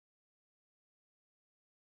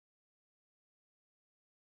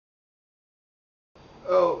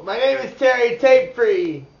Oh, my name is Terry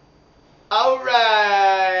Tapefree.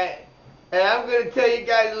 Alright. And I'm going to tell you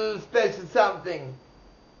guys a little special something.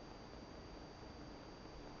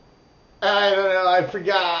 I don't know, I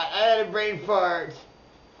forgot. I had a brain fart.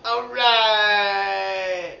 Alright.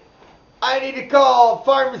 I need to call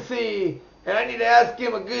pharmacy and I need to ask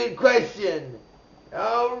him a good question.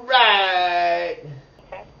 Alright.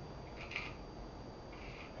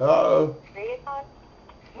 Hello.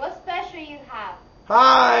 What special you have?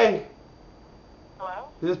 Hi. Hello?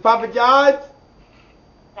 Is this Papa John's?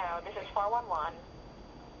 No, this is 411.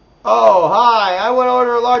 Oh, hi. I want to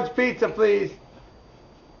order a large pizza, please.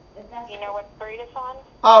 You know what street it's on?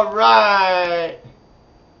 All right.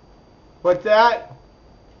 What's that?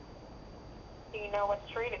 Do you know what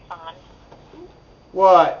street it's on?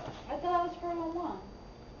 What? I thought it was 411.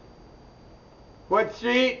 What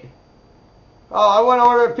street? Oh, I want to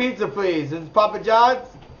order a pizza, please. Is this Papa John's?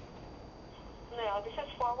 No, this is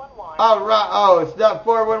 411. All right. Oh, it's not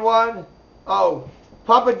 411? Oh,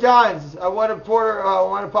 Papa John's. I want a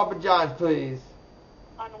Papa John's, please.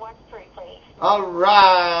 On what street, please? All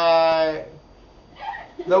right.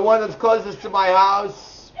 The one that's closest to my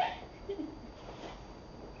house. The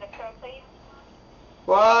code, please?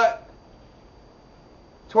 What?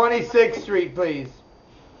 26th Street, please.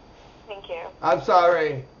 Thank you. I'm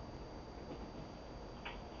sorry.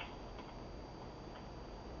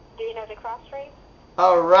 Do you know the cross street?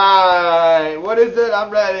 All right. What is it?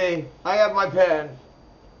 I'm ready. I have my pen.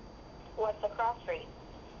 What's the cross street?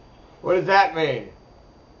 What does that mean?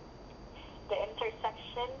 The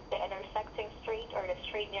intersection, the intersecting street, or the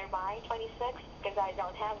street nearby, 26? Because I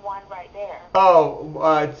don't have one right there. Oh,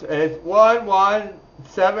 it's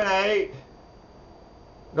 1178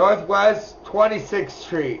 Northwest 26th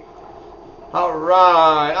Street. All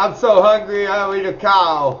right. I'm so hungry, I'll eat a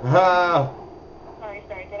cow. Sorry,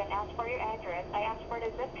 sir, I didn't ask for your address. I asked for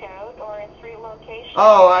the zip code or a street location.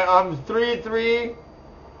 Oh, I'm 331.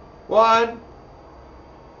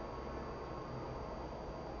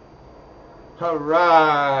 All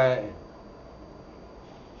right.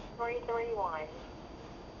 331.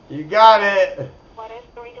 You got it. What is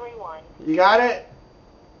 331? You got it?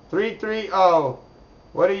 330.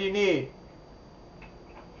 What do you need?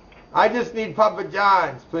 I just need Papa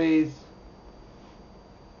John's, please.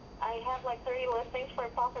 I have like 30 listings for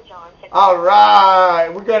Papa John's. All right.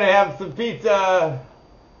 We're going to have some pizza.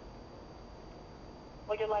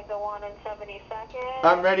 Would you like the one on 72nd?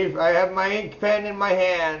 I'm ready. I have my ink pen in my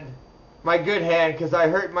hand. My good hand, because I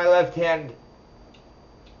hurt my left hand.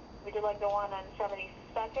 Would you like the one on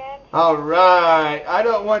 72nd? All right. I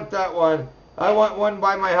don't want that one. I want one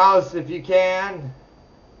by my house if you can.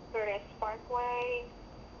 Curtis Parkway.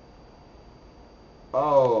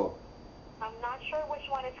 Oh. I'm not sure which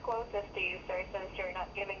one is closest to you, sir, since you're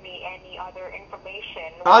not giving me any other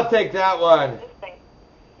information. I'll take that one.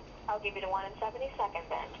 I'll give you the one on 72nd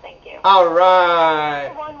then. Thank you. All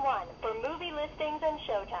right.